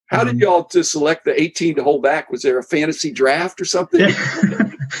How did y'all to select the 18 to hold back? Was there a fantasy draft or something?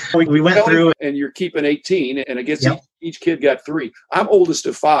 we went through. And you're keeping 18, and I guess each kid got 3. I'm oldest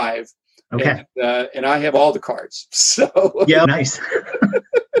of 5. Okay. And I have all the cards. So yeah, nice.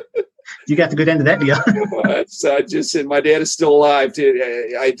 You got the good end of that deal. I just said my dad is still alive.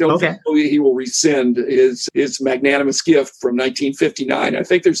 I don't think he will rescind his magnanimous gift from 1959. I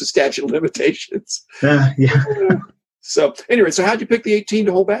think there's a statute of limitations. Yeah. So anyway, so how'd you pick the 18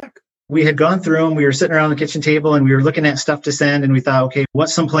 to hold back? We had gone through them. We were sitting around the kitchen table and we were looking at stuff to send. And we thought, okay,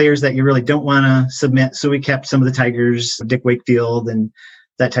 what's some players that you really don't want to submit? So we kept some of the Tigers, Dick Wakefield and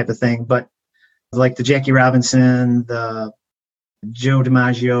that type of thing. But like the Jackie Robinson, the Joe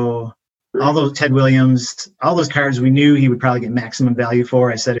DiMaggio, all those Ted Williams, all those cards we knew he would probably get maximum value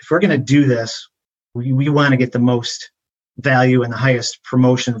for. I said, if we're going to do this, we want to get the most value and the highest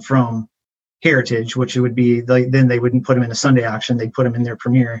promotion from Heritage, which would be then they wouldn't put them in a Sunday auction. They'd put them in their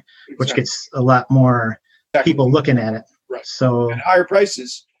Premier, which gets a lot more people looking at it. Right. So and higher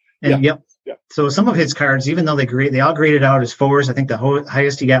prices. And yep. So some of his cards, even though they all graded out as 4s, I think the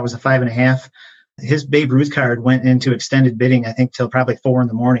highest he got was a 5.5. His Babe Ruth card went into extended bidding, I think, till probably 4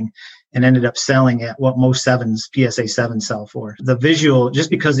 a.m. and ended up selling at what most 7s, PSA 7s sell for. The visual, just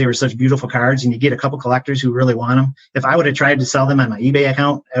because they were such beautiful cards and you get a couple collectors who really want them. If I would have tried to sell them on my eBay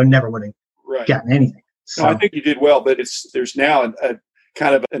account, I never would have gotten anything. So no, I think you did well, but there's now a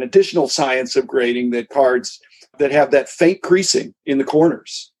kind of an additional science of grading that cards that have that faint creasing in the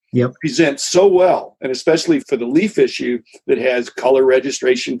corners present so well, and especially for the Leaf issue that has color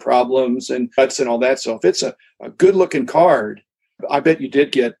registration problems and cuts and all that. So if it's a good looking card, I bet you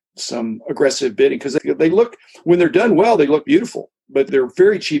did get some aggressive bidding because they look, when they're done well, they look beautiful, but they're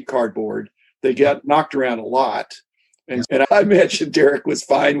very cheap cardboard. They get knocked around a lot. And I imagine Derek was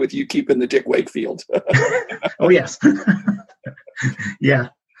fine with you keeping the Dick Wakefield. Oh, yes. Yeah.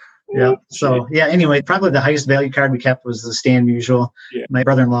 So, anyway, probably the highest value card we kept was the Stan Musial. Yeah. My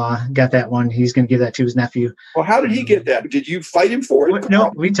brother-in-law got that one. He's going to give that to his nephew. Well, how did he get that? Did you fight him for it?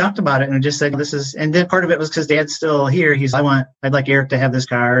 No, we talked about it and just said and then part of it was because Dad's still here. I'd like Eric to have this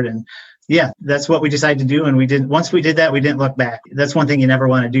card. And yeah, that's what we decided to do. And once we did that, we didn't look back. That's one thing you never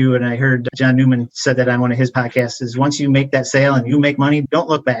want to do. And I heard John Newman said that on one of his podcasts is once you make that sale and you make money, don't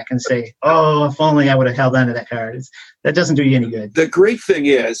look back and say, oh, if only I would have held on to that card. That doesn't do you any good. The great thing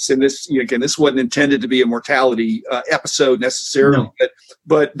is, and this wasn't intended to be a mortality episode necessarily,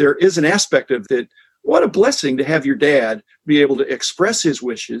 but there is an aspect of that. What a blessing to have your dad be able to express his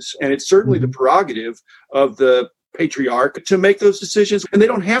wishes. And it's certainly the prerogative of the patriarch to make those decisions. And they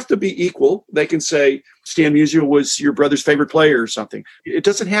don't have to be equal. They can say Stan Musial was your brother's favorite player or something. It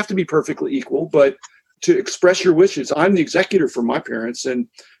doesn't have to be perfectly equal, but to express your wishes. I'm the executor for my parents. And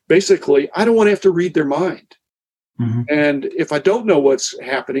basically, I don't want to have to read their mind. Mm-hmm. And if I don't know what's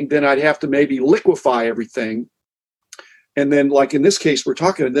happening, then I'd have to maybe liquefy everything. And then, like in this case,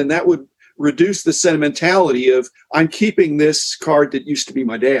 then that would reduce the sentimentality of I'm keeping this card that used to be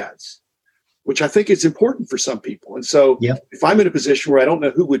my dad's, which I think is important for some people. And so if I'm in a position where I don't know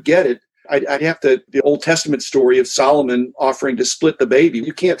who would get it, I'd have the Old Testament story of Solomon offering to split the baby.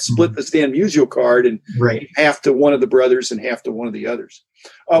 You can't split the Stan Musial card and half to one of the brothers and half to one of the others.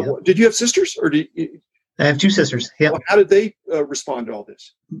 Did you have sisters or I have 2 sisters. Yeah. Well, how did they respond to all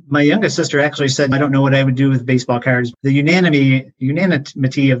this? My youngest sister actually said, I don't know what I would do with baseball cards. The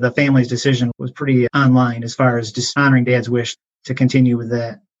unanimity of the family's decision was pretty online as far as just honoring Dad's wish to continue with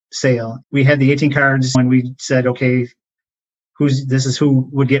that sale. We had the 18 cards when we said, okay, this is who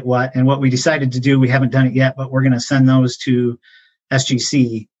would get what. And what we decided to do, we haven't done it yet, but we're going to send those to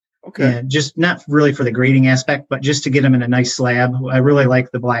SGC. Okay. And just not really for the grading aspect, but just to get them in a nice slab. I really like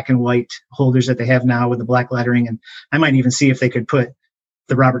the black and white holders that they have now with the black lettering. And I might even see if they could put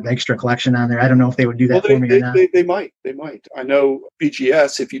the Robert Dykstra collection on there. I don't know if they would do that for me or not. They might. I know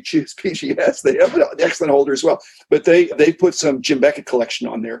BGS, if you choose BGS, they have an excellent holder as well. But they put some Jim Beckett collection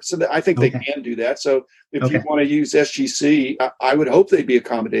on there. So I think they can do that. So if you want to use SGC, I would hope they'd be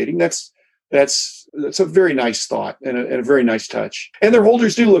accommodating. That's a very nice thought and a very nice touch. And their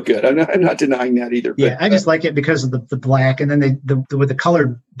holders do look good. I'm not denying that either. Yeah, but I just like it because of the black. And then with the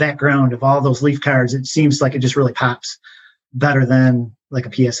colored background of all those Leaf cards, it seems like it just really pops better than like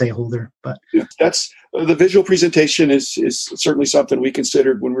a PSA holder. But that's the visual presentation is certainly something we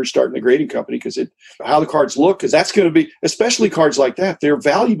considered when we were starting the grading company because how the cards look, because that's going to be, especially cards like that, they're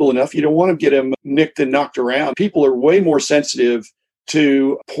valuable enough. You don't want to get them nicked and knocked around. People are way more sensitive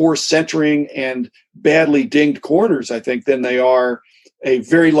to poor centering and badly dinged corners, I think, than they are a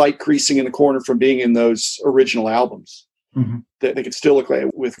very light creasing in the corner from being in those original albums. Mm-hmm. That they could still look like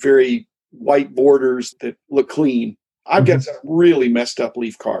with very white borders that look clean. I've got some really messed up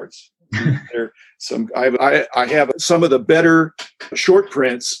leaf cards. There, I have some of the better short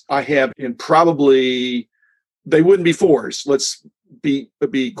prints I have in probably, they wouldn't be 4s. Let's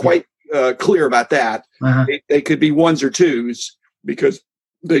be quite clear about that. They could be 1s or 2s because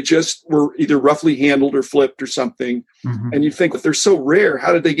they just were either roughly handled or flipped or something. And you think, if they're so rare,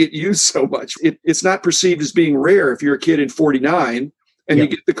 how did they get used so much? It's not perceived as being rare if you're a kid in 49 and you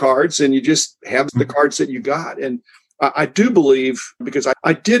get the cards and you just have the cards that you got. And I do believe, because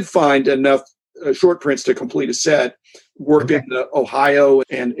I did find enough short prints to complete a set, worked in Ohio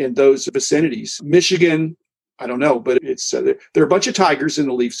and in those vicinities. Michigan, I don't know, but it's there are a bunch of Tigers in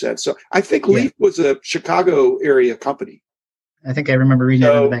the Leaf set. So I think Leaf was a Chicago area company. I think I remember reading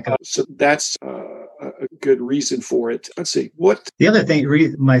that in the back of it. So that's a good reason for it. Let's see. What the other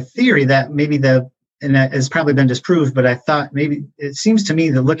thing, my theory that maybe and that has probably been disproved, but I thought maybe it seems to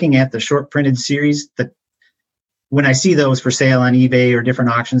me that looking at the short printed series, that when I see those for sale on eBay or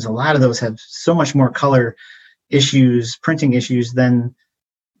different auctions, a lot of those have so much more color issues, printing issues than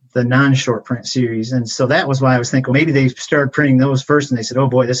the non-short print series. And so that was why I was thinking, well, maybe they started printing those first and they said, oh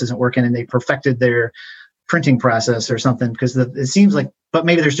boy, this isn't working. And they perfected their printing process or something, because it seems like, but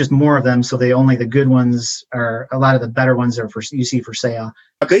maybe there's just more of them. So only the good ones are, a lot of the better ones are you see for sale.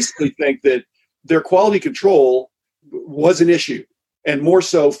 I basically think that their quality control was an issue, and more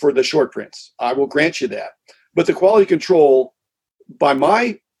so for the short prints. I will grant you that. But the quality control, by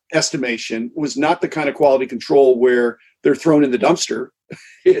my estimation, was not the kind of quality control where they're thrown in the dumpster.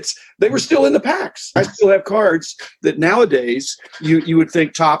 They were still in the packs. I still have cards that nowadays you would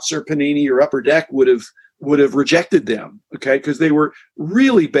think Topps or Panini or Upper Deck would have rejected them, okay? Because they were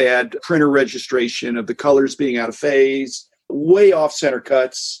really bad printer registration of the colors being out of phase, way off center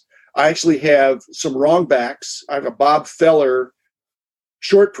cuts. I actually have some wrong backs. I have a Bob Feller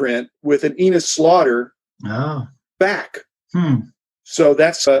short print with an Enos Slaughter back. So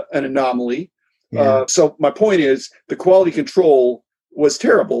that's an anomaly. Yeah. So my point is, the quality control was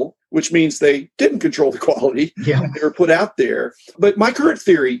terrible, which means they didn't control the quality. Yeah. They were put out there. But my current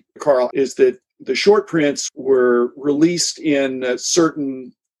theory, Carl, is that the short prints were released in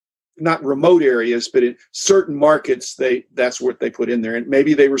certain, not remote areas, but in certain markets, that's what they put in there. And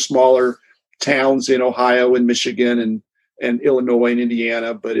maybe they were smaller towns in Ohio and Michigan and Illinois and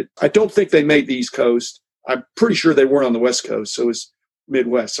Indiana, but I don't think they made the East Coast. I'm pretty sure they weren't on the West Coast, so it's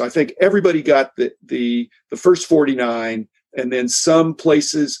Midwest. So I think everybody got the first 49, and then some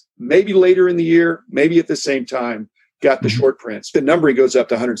places, maybe later in the year, maybe at the same time, got the short prints. The numbering goes up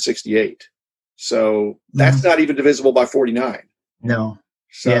to 168. So that's not even divisible by 49. No.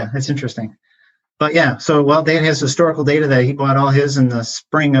 So, yeah, that's interesting. But yeah, so Dan has historical data that he bought all his in the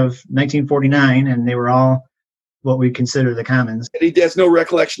spring of 1949, and they were all what we consider the commons. And he has no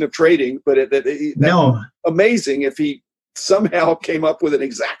recollection of trading, but no, amazing if he somehow came up with an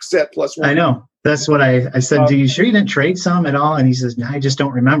exact set plus one. I know. That's what I said. Do you sure you didn't trade some at all? And he says, no, I just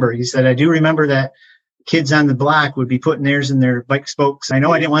don't remember. He said, I do remember that kids on the block would be putting theirs in their bike spokes. I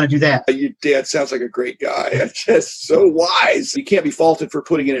know I didn't want to do that. Your dad sounds like a great guy. Just so wise. You can't be faulted for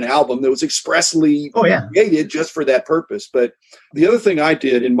putting in an album that was expressly created just for that purpose. But the other thing I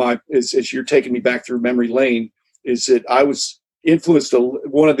did as you're taking me back through memory lane, is that I was influenced.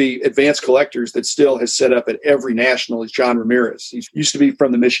 One of the advanced collectors that still has set up at every national is John Ramirez. He used to be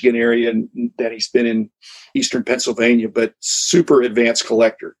from the Michigan area, and then he's been in eastern Pennsylvania, but super advanced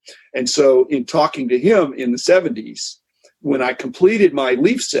collector. And so in talking to him in the 70s, when I completed my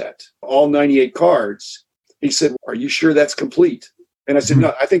Leaf set, all 98 cards, he said, are you sure that's complete? And I said,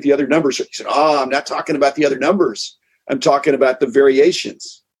 no, I think the other numbers are. He said, I'm not talking about the other numbers. I'm talking about the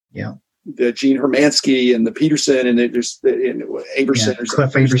variations. Yeah. The Gene Hermansky and the Peterson and there's Averson. Yeah,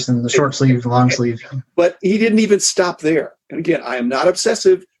 Cliff Averson, the short sleeve, long sleeve. But he didn't even stop there. And again, I am not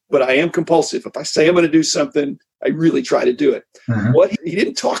obsessive, but I am compulsive. If I say I'm going to do something, I really try to do it. What he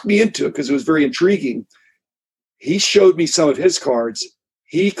didn't talk me into it because it was very intriguing. He showed me some of his cards.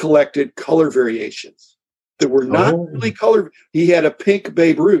 He collected color variations that were not really color. He had a pink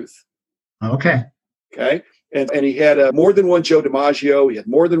Babe Ruth. Okay. And he had more than one Joe DiMaggio. He had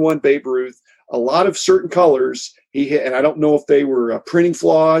more than one Babe Ruth. A lot of certain colors. And I don't know if they were printing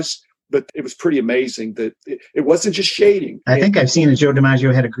flaws, but it was pretty amazing that it wasn't just shading. I think I've seen a Joe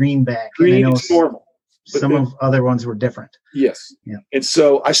DiMaggio had a green back. Green is normal. Some of other ones were different. Yes. Yeah. And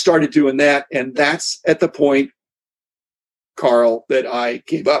so I started doing that, and that's at the point, Carl, that I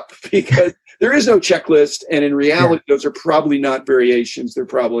gave up because there is no checklist. And in reality, those are probably not variations. They're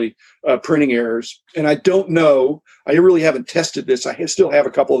probably printing errors. And I don't know. I really haven't tested this. I still have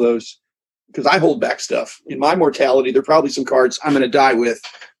a couple of those because I hold back stuff. In my mortality, there are probably some cards I'm going to die with.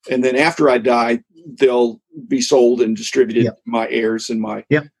 And then after I die, they'll be sold and distributed to my heirs and my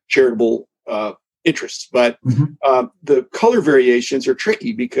charitable interests. But the color variations are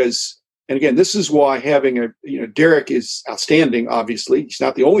tricky because, and again, this is why having Derek is outstanding, obviously. He's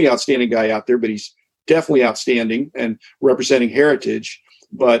not the only outstanding guy out there, but he's definitely outstanding and representing Heritage.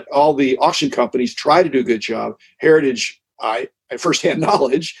 But all the auction companies try to do a good job. Heritage, I firsthand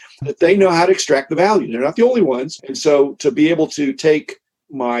knowledge that they know how to extract the value. They're not the only ones. And so to be able to take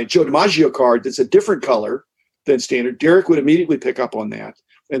my Joe DiMaggio card that's a different color than standard, Derek would immediately pick up on that.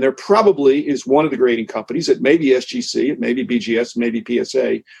 And there probably is one of the grading companies, it may be SGC, it may be BGS, maybe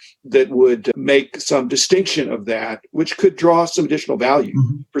PSA, that would make some distinction of that, which could draw some additional value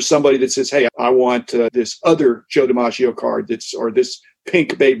for somebody that says, hey, I want this other Joe DiMaggio card or this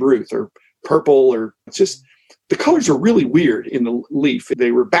pink Babe Ruth or purple, or it's just, the colors are really weird in the Leaf.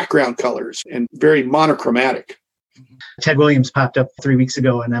 They were background colors and very monochromatic. Ted Williams popped up 3 weeks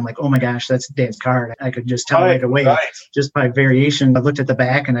ago, and I'm like, oh my gosh, that's Dad's card. I could just tell right away, just by variation. I looked at the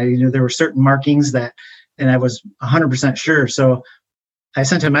back, and I knew there were certain markings and I was 100% sure. So I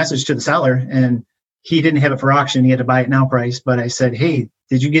sent a message to the seller, and he didn't have it for auction. He had to buy it now price. But I said, hey,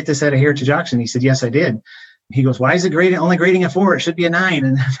 did you get this at a Heritage auction? He said, yes, I did. He goes, why is it only grading a 4? It should be a 9.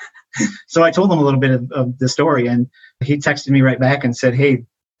 And so I told him a little bit of the story, and he texted me right back and said, hey,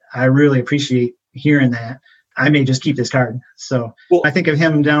 I really appreciate hearing that. I may just keep this card. So I think of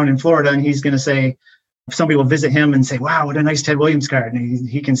him down in Florida, and he's going to say, somebody will visit him and say, wow, what a nice Ted Williams card. And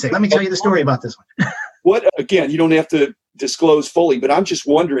he can say, let me tell you the story about this one. Again, you don't have to disclose fully, but I'm just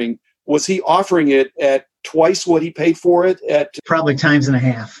wondering, was he offering it at twice what he paid for it at? Probably times and a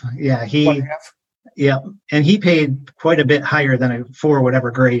half. Yeah. Yeah. And he paid quite a bit higher than a 4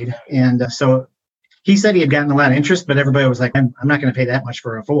 whatever grade. And so he said he had gotten a lot of interest, but everybody was like, I'm not going to pay that much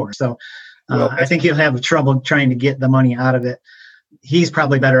for a 4. So I think he'll have trouble trying to get the money out of it. He's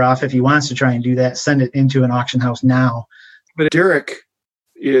probably better off, if he wants to try and do that, send it into an auction house now. But Derek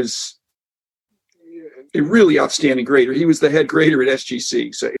is a really outstanding grader. He was the head grader at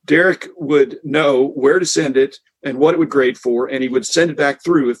SGC. So Derek would know where to send it and what it would grade for, and he would send it back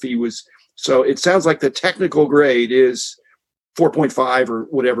through if he was. So it sounds like the technical grade is 4.5 or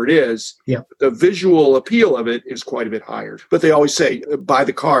whatever it is. Yeah. The visual appeal of it is quite a bit higher. But they always say, buy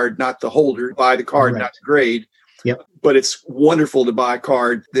the card, not the holder. Buy the card, not the grade. Yep. But it's wonderful to buy a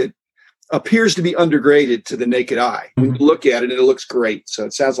card that appears to be undergraded to the naked eye. When you look at it, it looks great. So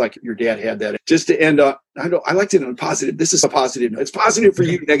it sounds like your dad had that. Just to end up, I like to end on positive. This is a positive. It's positive for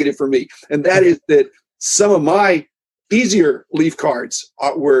you, negative for me. And that is that some of my easier Leaf cards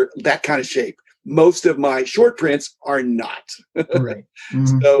were that kind of shape. Most of my short prints are not. Right.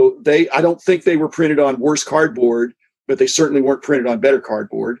 So I don't think they were printed on worse cardboard, but they certainly weren't printed on better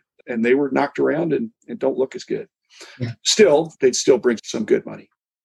cardboard. And they were knocked around and don't look as good. Yeah. Still, they'd still bring some good money.